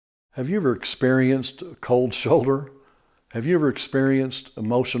Have you ever experienced a cold shoulder? Have you ever experienced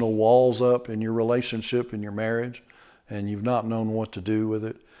emotional walls up in your relationship, in your marriage, and you've not known what to do with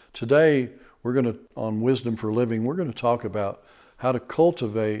it? Today, on Wisdom for Living, we're going to talk about how to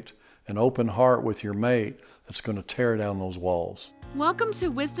cultivate an open heart with your mate that's going to tear down those walls. Welcome to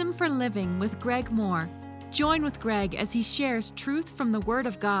Wisdom for Living with Greg Mohr. Join with Greg as he shares truth from the Word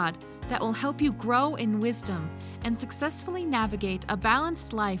of God that will help you grow in wisdom and successfully navigate a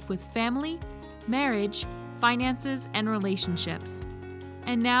balanced life with family, marriage, finances, and relationships.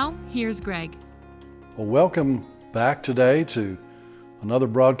 And now, here's Greg. Well, welcome back today to another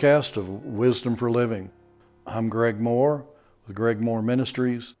broadcast of Wisdom for Living. I'm Greg Mohr with Greg Mohr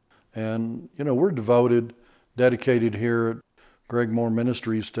Ministries, and we're dedicated here at Greg Mohr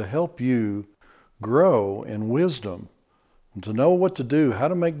Ministries to help you grow in wisdom and to know what to do, how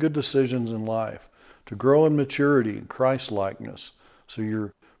to make good decisions in life, to grow in maturity and Christ-likeness. So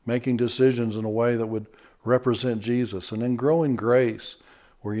you're making decisions in a way that would represent Jesus, and then grow in grace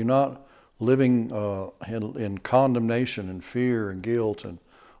where you're not living in condemnation and fear and guilt and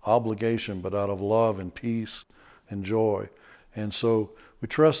obligation, but out of love and peace and joy. And so we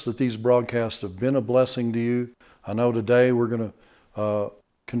trust that these broadcasts have been a blessing to you. I know today we're going to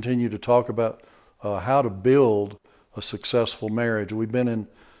continue to talk about how to build a successful marriage. We've been in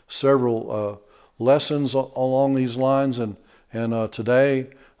several lessons along these lines, and today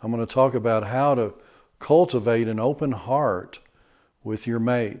I'm going to talk about how to cultivate an open heart with your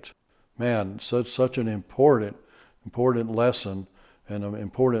mate. Man, such an important lesson and an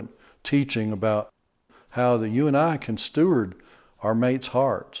important teaching about how that you and I can steward our mates'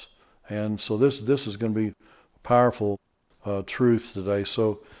 hearts. And so this is going to be powerful truth today.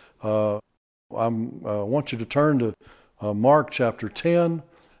 So I want you to turn to Mark chapter 10,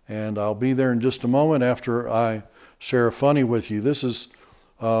 and I'll be there in just a moment after I share a funny with you. This is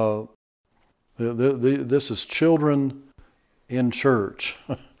children in church.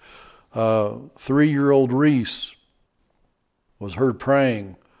 3-year-old Reese was heard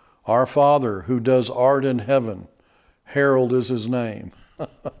praying, "Our Father who does art in heaven, Harold is his name." A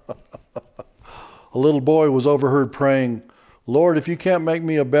little boy was overheard praying, "Lord, if you can't make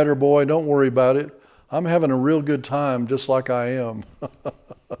me a better boy, don't worry about it. I'm having a real good time just like I am."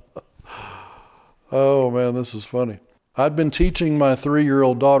 Oh man, this is funny. I'd been teaching my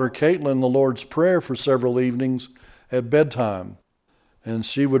 3-year-old daughter Caitlin the Lord's Prayer for several evenings at bedtime. And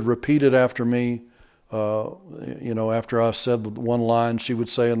she would repeat it after me. After I said one line, she would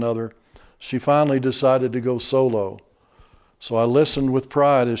say another. She finally decided to go solo. So I listened with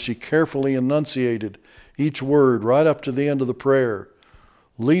pride as she carefully enunciated each word right up to the end of the prayer.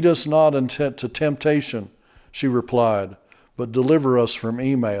 "Lead us not into temptation," she replied, "but deliver us from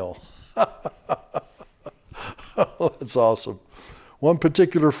email." Oh, that's awesome. One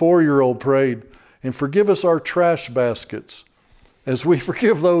particular 4-year-old prayed, "And forgive us our trash baskets, as we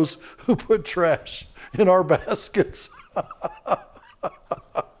forgive those who put trash in our baskets."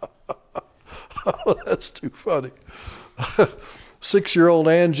 Oh, that's too funny. 6-year-old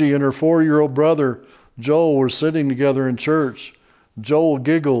Angie and her 4-year-old brother Joel were sitting together in church. Joel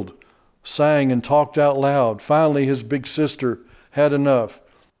giggled, sang, and talked out loud. Finally, his big sister had enough.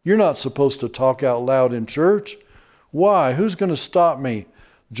 "You're not supposed to talk out loud in church." "Why? Who's going to stop me?"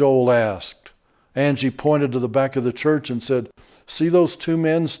 Joel asked. Angie pointed to the back of the church and said, "See those 2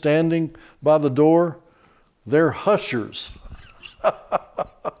 men standing by the door? They're hushers."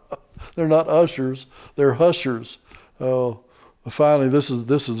 They're not ushers, they're hushers. Oh, finally, this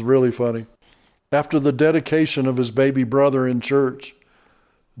is really funny. After the dedication of his baby brother in church,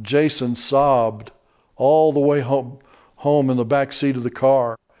 Jason sobbed all the way home in the back seat of the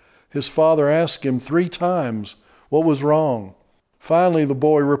car. His father asked him 3 times what was wrong. Finally, the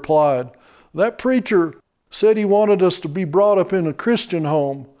boy replied, "That preacher said he wanted us to be brought up in a Christian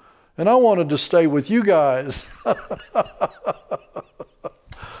home, and I wanted to stay with you guys."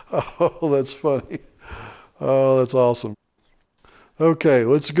 Oh, that's funny. Oh, that's awesome. Okay,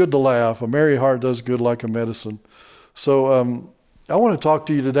 well, it's good to laugh. A merry heart does good like a medicine. So I want to talk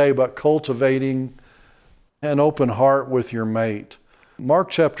to you today about cultivating an open heart with your mate. Mark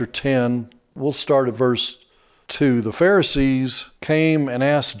chapter 10, we'll start at verse 2. The Pharisees came and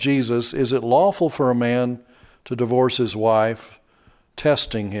asked Jesus, "Is it lawful for a man to divorce his wife?"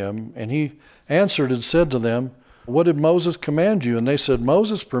 testing him. And he answered and said to them, "What did Moses command you?" And they said,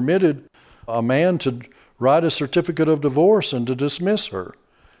 "Moses permitted a man to write a certificate of divorce and to dismiss her."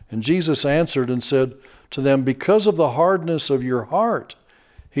 And Jesus answered and said to them, "Because of the hardness of your heart,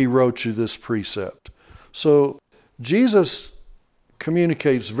 he wrote you this precept." So Jesus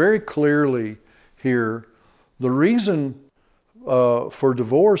communicates very clearly here the reason for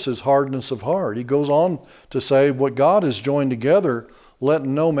divorce is hardness of heart. He goes on to say, what God has joined together, let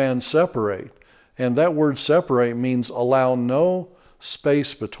no man separate. And that word separate means allow no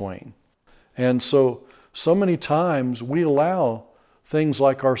space between. And so many times we allow things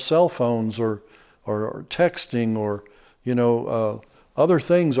like our cell phones or texting or, other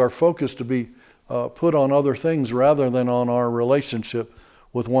things, our focus to be put on other things rather than on our relationship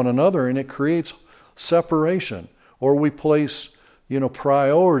with one another, and it creates separation. Or we place,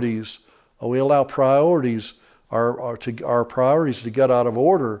 priorities. We allow priorities, our priorities to get out of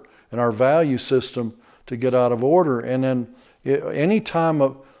order, and our value system to get out of order. And then any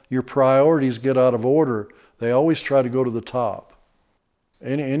time your priorities get out of order, they always try to go to the top.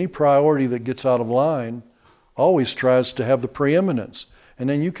 Any priority that gets out of line always tries to have the preeminence. And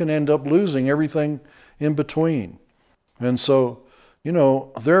then you can end up losing everything in between. And so,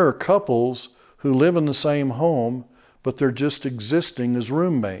 there are couples who live in the same home, but they're just existing as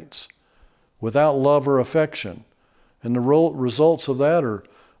roommates without love or affection. And the results of that are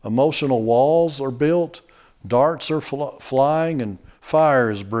emotional walls are built, darts are flying, and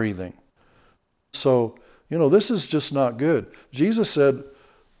fire is breathing. So, this is just not good. Jesus said,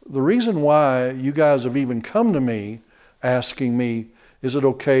 the reason why you guys have even come to me asking me, is it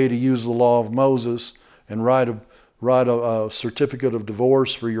okay to use the law of Moses and write a certificate of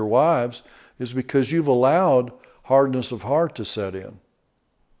divorce for your wives, is because you've allowed hardness of heart to set in.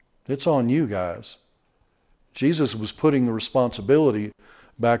 It's on you guys. Jesus was putting the responsibility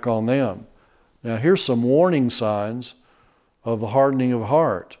back on them. Now here's some warning signs of the hardening of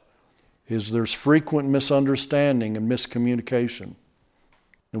heart. There's frequent misunderstanding and miscommunication.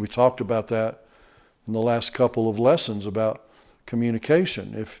 And we talked about that in the last couple of lessons about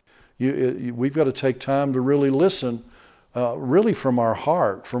communication. We've got to take time to really listen, really from our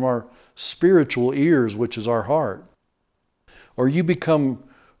heart, from our spiritual ears, which is our heart. Or you become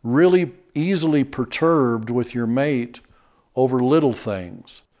really easily perturbed with your mate over little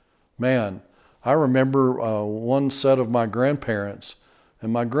things. Man, I remember one set of my grandparents,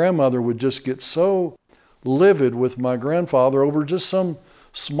 and my grandmother would just get so livid with my grandfather over just some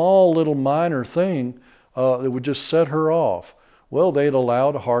small little minor thing that would just set her off. Well, they'd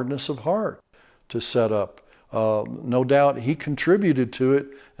allowed a hardness of heart to set up. No doubt he contributed to it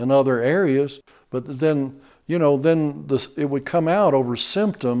in other areas, but then, it would come out over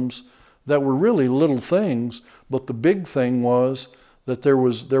symptoms that were really little things, but the big thing was that there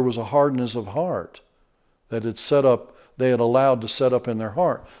was a hardness of heart that they had allowed to set up in their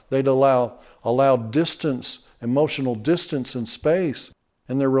heart. They'd allowed distance, emotional distance and space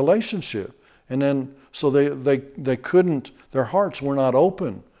in their relationship. And then, so they couldn't, their hearts were not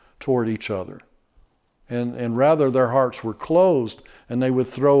open toward each other. And rather their hearts were closed, and they would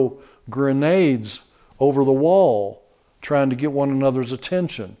throw grenades over the wall trying to get one another's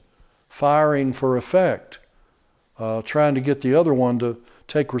attention, firing for effect, trying to get the other one to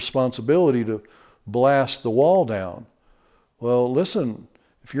take responsibility to blast the wall down. Well, listen,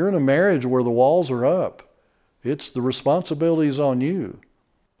 if you're in a marriage where the walls are up, the responsibility is on you.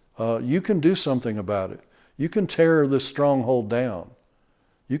 You can do something about it. You can tear this stronghold down.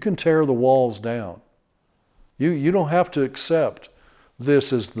 You can tear the walls down. You don't have to accept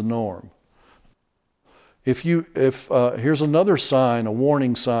this as the norm. Here's another sign, a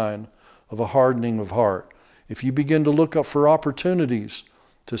warning sign of a hardening of heart. If you begin to look up for opportunities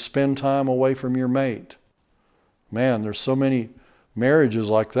to spend time away from your mate, man, there's so many marriages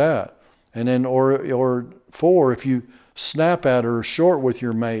like that. And then, if you snap at or short with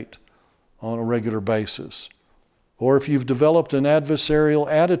your mate on a regular basis, or if you've developed an adversarial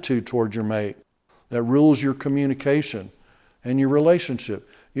attitude toward your mate that rules your communication and your relationship.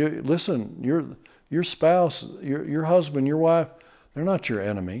 Listen, your spouse, your husband, your wife, they're not your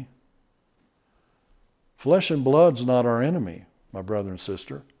enemy. Flesh and blood's not our enemy, my brother and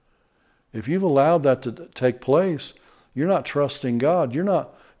sister. If you've allowed that to take place, you're not trusting God. You're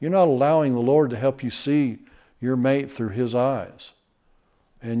not allowing the Lord to help you see your mate through His eyes.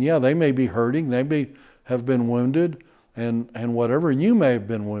 And yeah, they may be hurting, they may have been wounded, and whatever, and you may have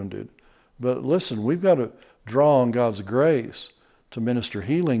been wounded. But listen, we've got to draw on God's grace to minister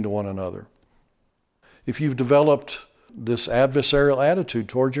healing to one another. If you've developed this adversarial attitude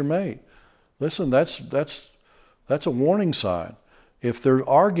towards your mate, listen, that's a warning sign. If there are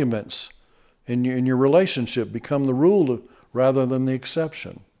arguments in your relationship, become the rule rather than the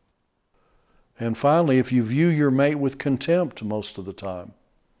exception. And finally, if you view your mate with contempt most of the time.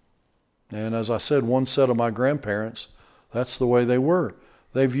 And as I said, one set of my grandparents, that's the way they were.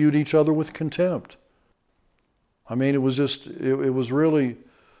 They viewed each other with contempt. I mean, it was really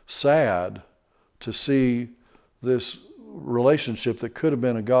sad to see this relationship that could have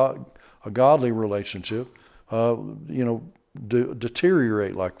been a godly relationship,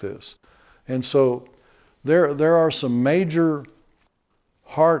 deteriorate like this. And so there are some major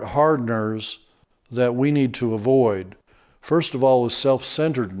heart hardeners that we need to avoid. First of all is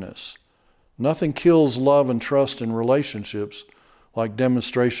self-centeredness. Nothing kills love and trust in relationships like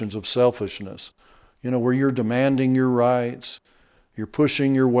demonstrations of selfishness. Where you're demanding your rights, you're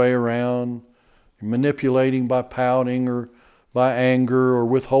pushing your way around, you're manipulating by pouting or by anger or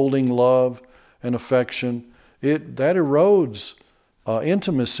withholding love and affection. That erodes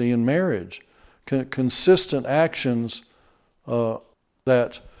intimacy in marriage. Consistent actions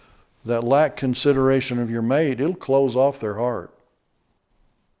that lack consideration of your mate, it'll close off their heart.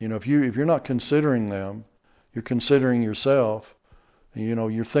 If you're not considering them, you're considering yourself.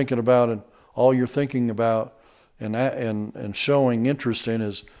 You're thinking about it. All you're thinking about and showing interest in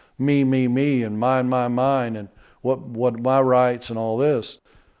is me, and mine, and what my rights and all this.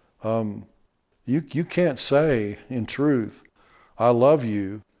 You can't say in truth, I love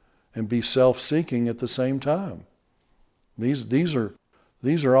you, and be self-seeking at the same time. These are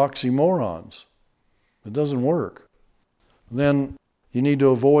oxymorons. It doesn't work. Then you need to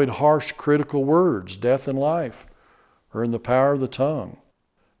avoid harsh, critical words. Death and life are in the power of the tongue.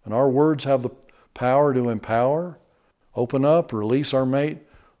 And our words have the power to empower, open up, release our mate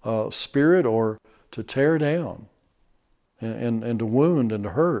spirit, or to tear down and to wound and to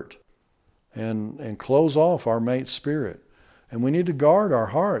hurt and close off our mate's spirit. And we need to guard our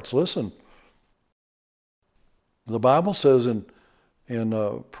hearts. Listen, the Bible says in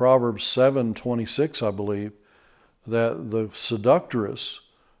Proverbs 7:26, I believe, that the seductress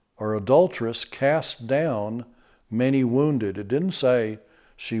or adulteress cast down many wounded. It didn't say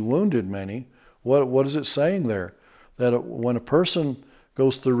she wounded many. What is it saying there? That when a person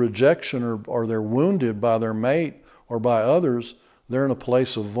goes through rejection or they're wounded by their mate or by others, they're in a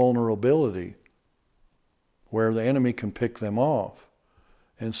place of vulnerability where the enemy can pick them off.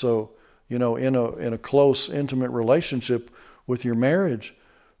 And so, in a close, intimate relationship with your marriage,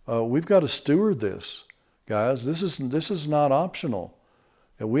 we've got to steward this, guys. This is not optional.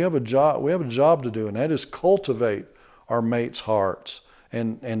 And we have a job to do, and that is cultivate our mates' hearts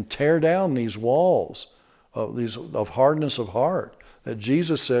and tear down these walls of hardness of heart that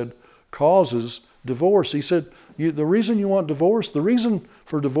Jesus said causes divorce. He said, the reason you want divorce, the reason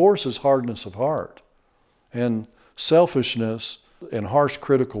for divorce is hardness of heart. And selfishness and harsh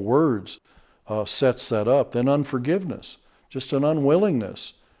critical words sets that up. Then unforgiveness, just an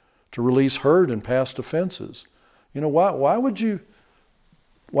unwillingness to release hurt and past offenses. Why would you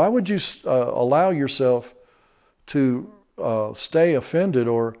allow yourself to stay offended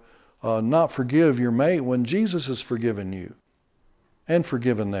or not forgive your mate when Jesus has forgiven you and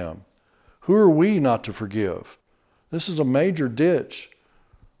forgiven them? Who are we not to forgive? This is a major ditch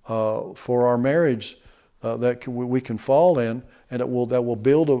for our marriage that we can fall in, and that will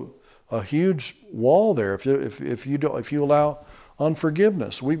build a huge wall there if you allow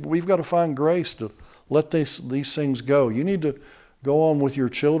unforgiveness. We've got to find grace to let these things go. You need to go on with your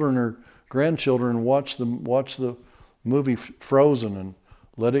children or grandchildren and watch the movie Frozen and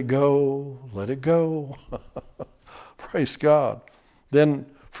let it go, let it go. Praise God. Then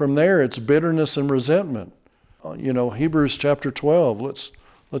from there it's bitterness and resentment. Hebrews chapter 12.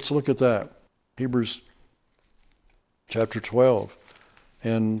 Let's look at that. Hebrews chapter 12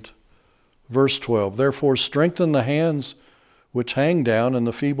 and verse 12. Therefore strengthen the hands which hang down and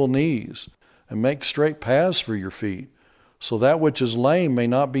the feeble knees, and make straight paths for your feet, so that which is lame may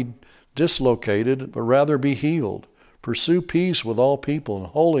not be dislocated, but rather be healed. Pursue peace with all people and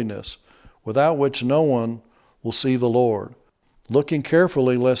holiness, without which no one will see the Lord. Looking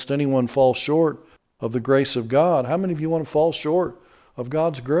carefully lest anyone fall short of the grace of God. How many of you want to fall short of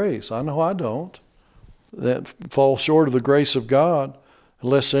God's grace? I know I don't. That fall short of the grace of God,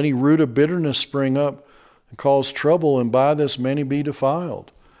 lest any root of bitterness spring up and cause trouble, and by this many be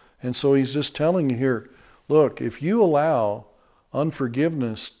defiled. And so he's just telling you here, look, if you allow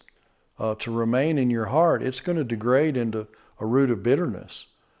unforgiveness to remain in your heart, it's going to degrade into a root of bitterness.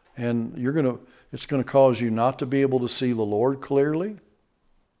 And it's going to cause you not to be able to see the Lord clearly.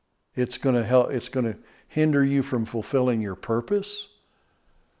 It's going to hinder you from fulfilling your purpose.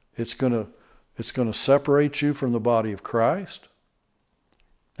 It's going to separate you from the body of Christ.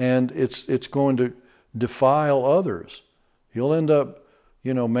 And it's going to defile others. You'll end up,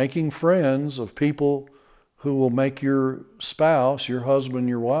 making friends of people who will make your spouse, your husband,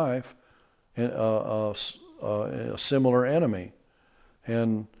 your wife, a similar enemy.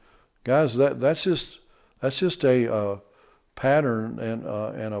 And guys, that's just a pattern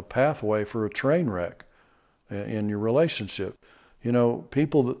and a pathway for a train wreck. in your relationship. You know,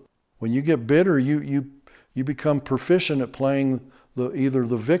 people that, when you get bitter, you become proficient at playing either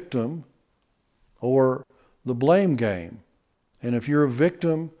the victim or the blame game. And if you're a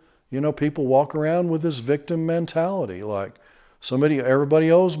victim, you know, people walk around with this victim mentality, like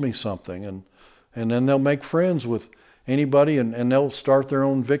everybody owes me something, and then they'll make friends with anybody, and they'll start their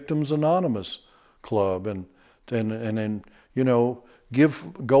own Victims Anonymous club, and then, you know,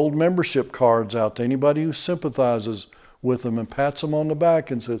 give gold membership cards out to anybody who sympathizes with them and pats them on the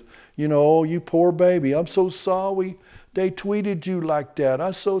back and says, you know, oh, you poor baby, I'm so sorry they tweeted you like that.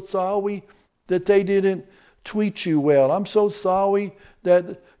 I'm so sorry that they didn't tweet you well. I'm so sorry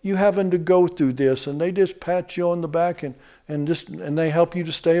that you having to go through this. And they just pat you on the back and they help you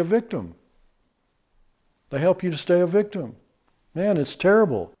to stay a victim. They help you to stay a victim. Man, it's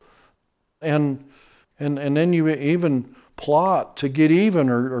terrible. And then you even plot to get even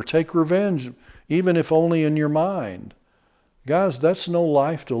or take revenge, even if only in your mind. Guys, that's no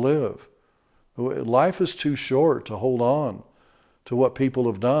life to live. Life is too short to hold on to what people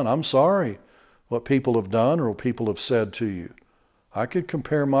have done. I'm sorry what people have done or what people have said to you. I could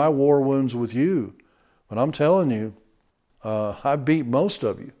compare my war wounds with you, but I'm telling you, I beat most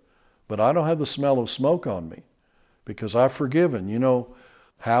of you, but I don't have the smell of smoke on me because I've forgiven. You know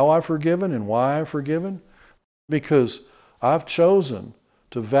how I've forgiven and why I've forgiven? Because I've chosen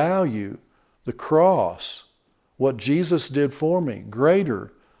to value the cross, what Jesus did for me,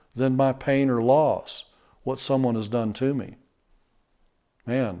 greater than my pain or loss, what someone has done to me.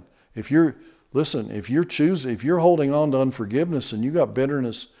 Man, if you're holding on to unforgiveness and you got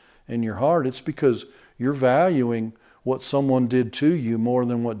bitterness in your heart, it's because you're valuing what someone did to you more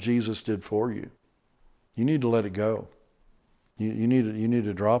than what Jesus did for you. You need to let it go. You need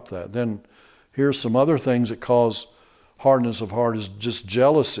to drop that. Then here's some other things that cause hardness of heart is just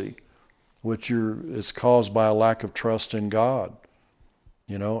jealousy, which it's caused by a lack of trust in God.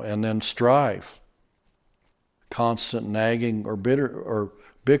 You know, and then strife, constant nagging or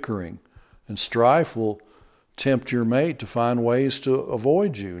bickering. And strife will tempt your mate to find ways to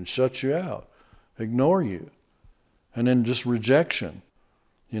avoid you and shut you out, ignore you. And then just rejection.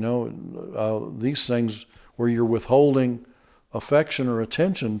 You know, these things where you're withholding affection or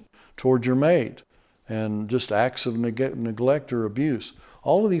attention toward your mate, and just acts of neglect or abuse.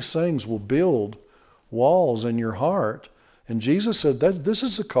 All of these things will build walls in your heart. And Jesus said that this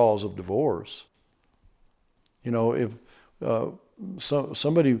is the cause of divorce. You know, if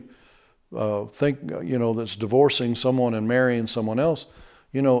somebody that's divorcing someone and marrying someone else,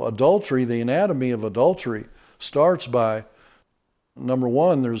 you know, adultery, the anatomy of adultery starts by, number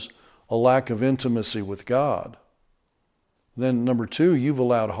one, there's a lack of intimacy with God. Then number two, you've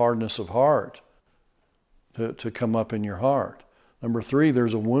allowed hardness of heart to come up in your heart. Number three,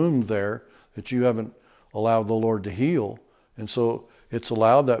 there's a wound there that you haven't allowed the Lord to heal. And so it's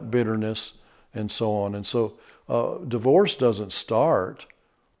allowed that bitterness and so on. And so divorce doesn't start,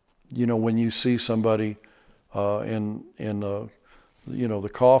 you know, when you see somebody in the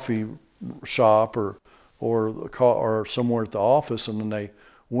coffee shop or somewhere at the office, and then they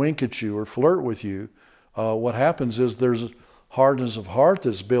wink at you or flirt with you. What happens is there's hardness of heart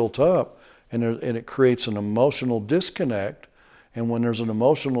that's built up, and it creates an emotional disconnect. And when there's an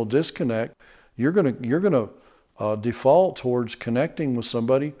emotional disconnect, you're gonna default towards connecting with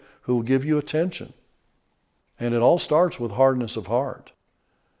somebody who will give you attention. And it all starts with hardness of heart.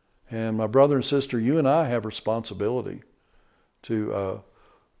 And my brother and sister, you and I have responsibility to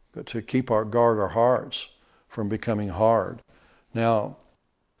guard our hearts from becoming hard. Now,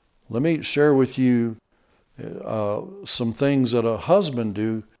 let me share with you some things that a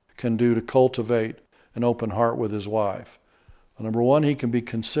husband can do to cultivate an open heart with his wife. Number one, he can be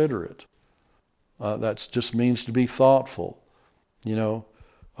considerate. That just means to be thoughtful. You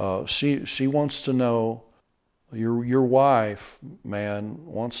know, she wants to know, your wife, man,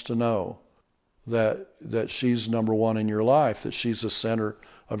 wants to know that she's number one in your life, that she's the center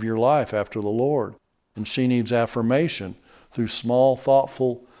of your life after the Lord. And she needs affirmation through small,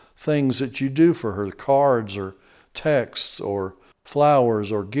 thoughtful things that you do for her, cards or texts or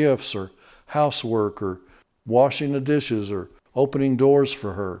flowers or gifts or housework or washing the dishes or opening doors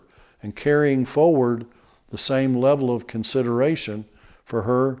for her, and carrying forward the same level of consideration for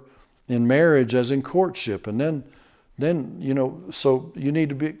her in marriage as in courtship. And then you know, so you need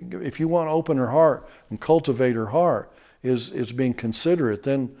to be, if you want to open her heart and cultivate her heart, is being considerate.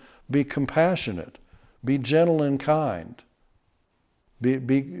 Then be compassionate, be gentle and kind,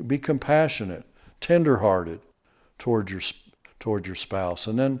 be compassionate, tenderhearted toward your spouse,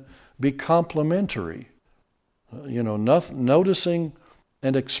 and then be complimentary. You know, noticing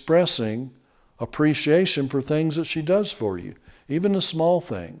and expressing appreciation for things that she does for you, even the small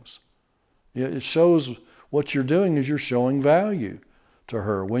things. It shows what you're doing is you're showing value to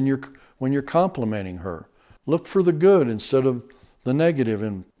her when you're complimenting her. Look for the good instead of the negative,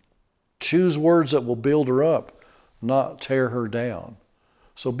 and choose words that will build her up, not tear her down.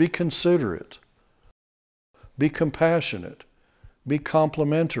 So be considerate, be compassionate, be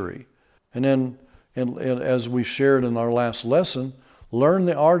complimentary. And then, and as we shared in our last lesson, learn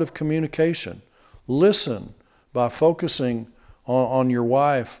the art of communication. Listen by focusing on your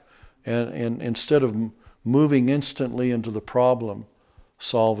wife and instead of moving instantly into the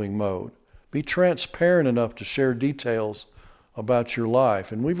problem-solving mode. Be transparent enough to share details about your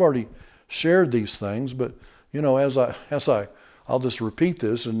life. And we've already shared these things, but I'll just repeat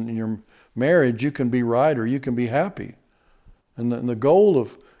this. In your marriage, you can be right or you can be happy. And the goal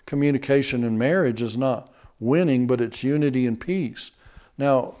of communication in marriage is not winning, but it's unity and peace.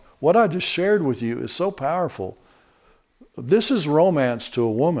 Now, what I just shared with you is so powerful. This is romance to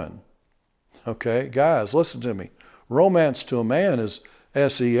a woman. Okay, guys, listen to me. Romance to a man is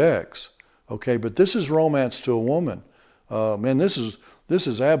sex. Okay, but this is romance to a woman. Man, this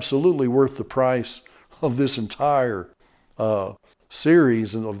is absolutely worth the price of this entire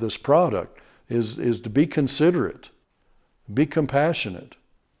series and of this product. Is to be considerate, be compassionate,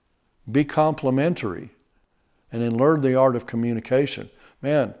 be complimentary, and then learn the art of communication.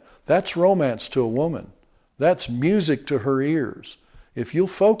 Man, that's romance to a woman. That's music to her ears. If you'll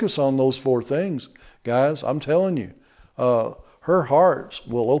focus on those 4 things, guys, I'm telling you, her heart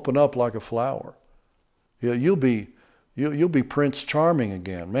will open up like a flower. You'll be Prince Charming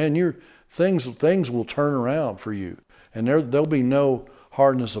again. Man, things will turn around for you, and there'll be no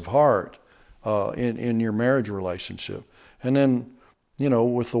hardness of heart in your marriage relationship. And then,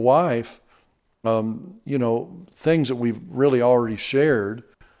 with the wife, things that we've really already shared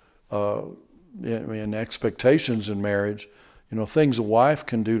in expectations in marriage, things a wife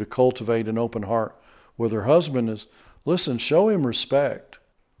can do to cultivate an open heart with her husband is, listen, show him respect.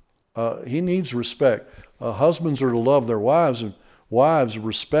 He needs respect. Husbands are to love their wives, and wives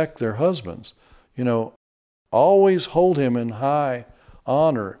respect their husbands. Always hold him in high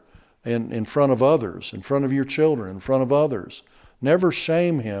honor in front of others, in front of your children, in front of others. Never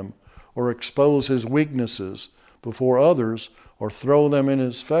shame him or expose his weaknesses before others or throw them in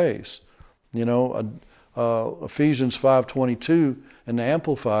his face. Ephesians 5:22 in the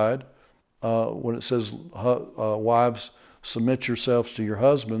Amplified, when it says, wives, submit yourselves to your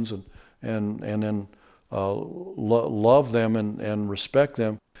husbands and then love them and respect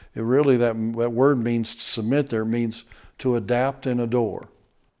them. It really, that word means to submit there, means to adapt and adore.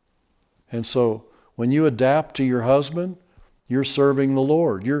 And so when you adapt to your husband, you're serving the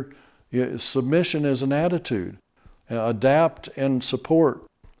Lord. Submission is an attitude. Adapt and support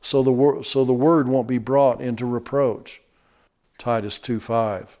so the word won't be brought into reproach. Titus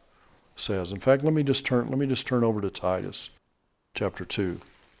 2:5 says. In fact, let me just turn over to Titus chapter 2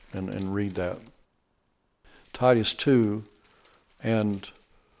 and read that. Titus 2 and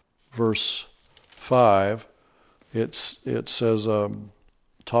verse 5, it says,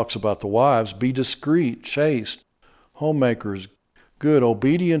 talks about the wives, be discreet, chaste, homemakers, good,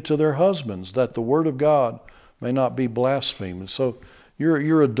 obedient to their husbands, that the word of God may not be blasphemed. And so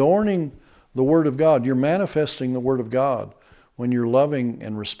you're adorning the word of God. You're manifesting the word of God when you're loving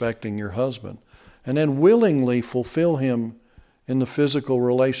and respecting your husband. And then willingly fulfill him in the physical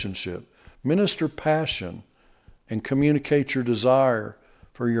relationship. Minister passion and communicate your desire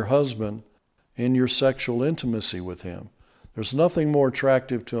for your husband in your sexual intimacy with him. There's nothing more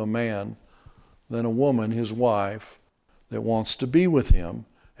attractive to a man than a woman, his wife, that wants to be with him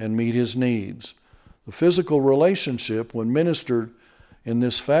and meet his needs. The physical relationship, when ministered in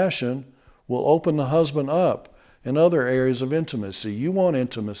this fashion, will open the husband up in other areas of intimacy. You want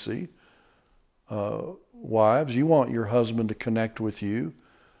intimacy, wives. You want your husband to connect with you,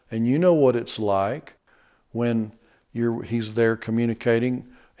 and you know what it's like when he's there communicating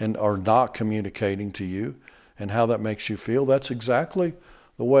or not communicating to you, and how that makes you feel. That's exactly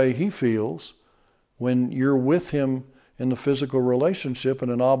the way he feels when you're with him in the physical relationship in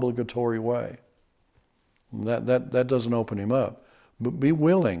an obligatory way. That doesn't open him up. But be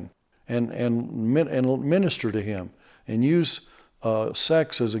willing and minister to him, and use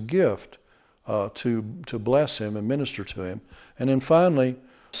sex as a gift to bless him and minister to him. And then finally,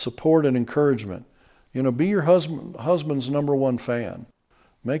 support and encouragement. Be your husband's number one fan.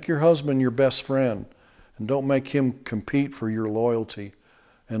 Make your husband your best friend, and don't make him compete for your loyalty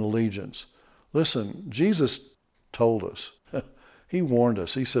and allegiance. Listen, Jesus told us, he warned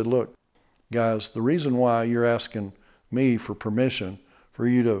us. He said, look, guys, the reason why you're asking me for permission for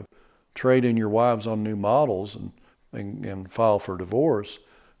you to trade in your wives on new models and file for divorce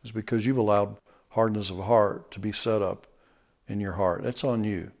is because you've allowed hardness of heart to be set up in your heart. That's on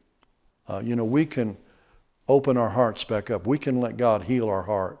you. We can open our hearts back up. We can let God heal our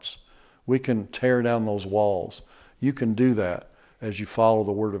hearts. We can tear down those walls. You can do that as you follow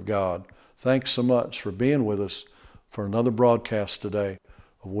the Word of God. Thanks so much for being with us for another broadcast today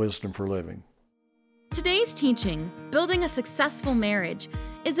of Wisdom for Living. Today's teaching, Building a Successful Marriage,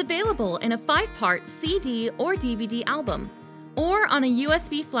 is available in a 5-part CD or DVD album, or on a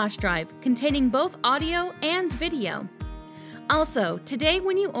USB flash drive containing both audio and video. Also, today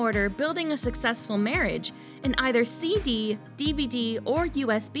when you order Building a Successful Marriage in either CD, DVD, or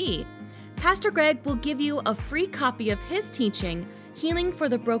USB, Pastor Greg will give you a free copy of his teaching, Healing for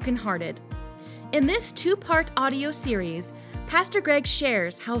the Brokenhearted. In this 2-part audio series, Pastor Greg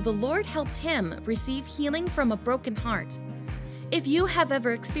shares how the Lord helped him receive healing from a broken heart. If you have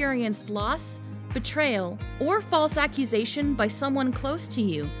ever experienced loss, betrayal, or false accusation by someone close to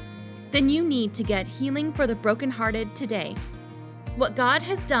you, then you need to get healing for the brokenhearted today. What God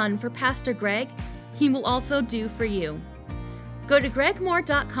has done for Pastor Greg, He will also do for you. Go to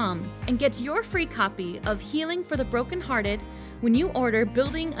gregmohr.com and get your free copy of Healing for the Brokenhearted when you order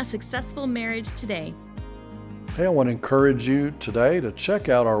Building a Successful Marriage today. Hey, I want to encourage you today to check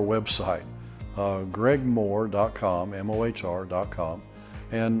out our website, gregmohr.com, mohr.com.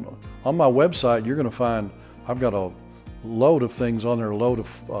 And on my website, you're going to find, I've got a load of things on there,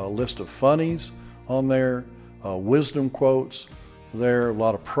 a list of funnies on there, wisdom quotes there, a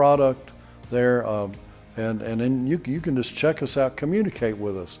lot of product there, and then you can just check us out, communicate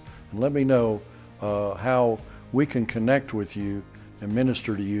with us, and let me know how we can connect with you and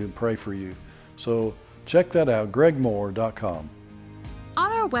minister to you and pray for you. So check that out, gregmohr.com.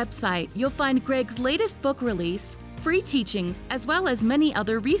 On our website, you'll find Greg's latest book release, free teachings, as well as many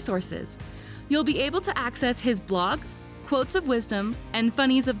other resources. You'll be able to access his blogs, quotes of wisdom, and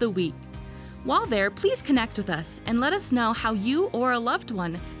funnies of the week. While there, please connect with us and let us know how you or a loved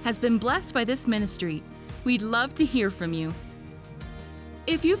one has been blessed by this ministry. We'd love to hear from you.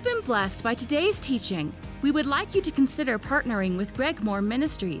 If you've been blessed by today's teaching, we would like you to consider partnering with Greg Mohr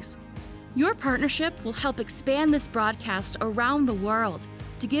Ministries. Your partnership will help expand this broadcast around the world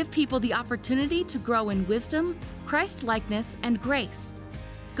to give people the opportunity to grow in wisdom, Christ-likeness, and grace.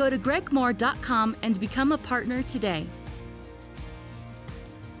 Go to gregmohr.com and become a partner today.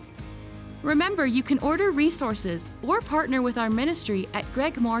 Remember, you can order resources or partner with our ministry at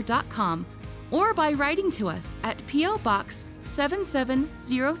gregmohr.com or by writing to us at P.O. Box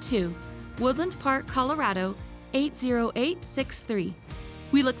 7702, Woodland Park, Colorado 80863.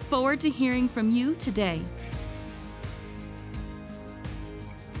 We look forward to hearing from you today.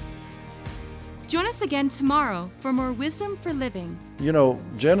 Join us again tomorrow for more Wisdom for Living.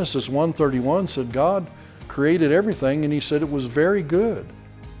 Genesis 1:31 said God created everything and He said it was very good.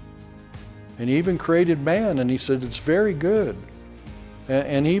 And He even created man and He said it's very good.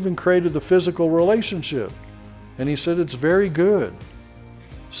 And He even created the physical relationship and He said it's very good.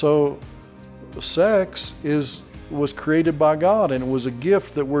 So sex was created by God, and it was a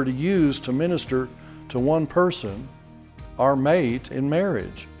gift that we're to use to minister to one person, our mate, in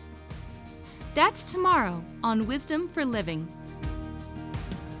marriage. That's tomorrow on Wisdom for Living.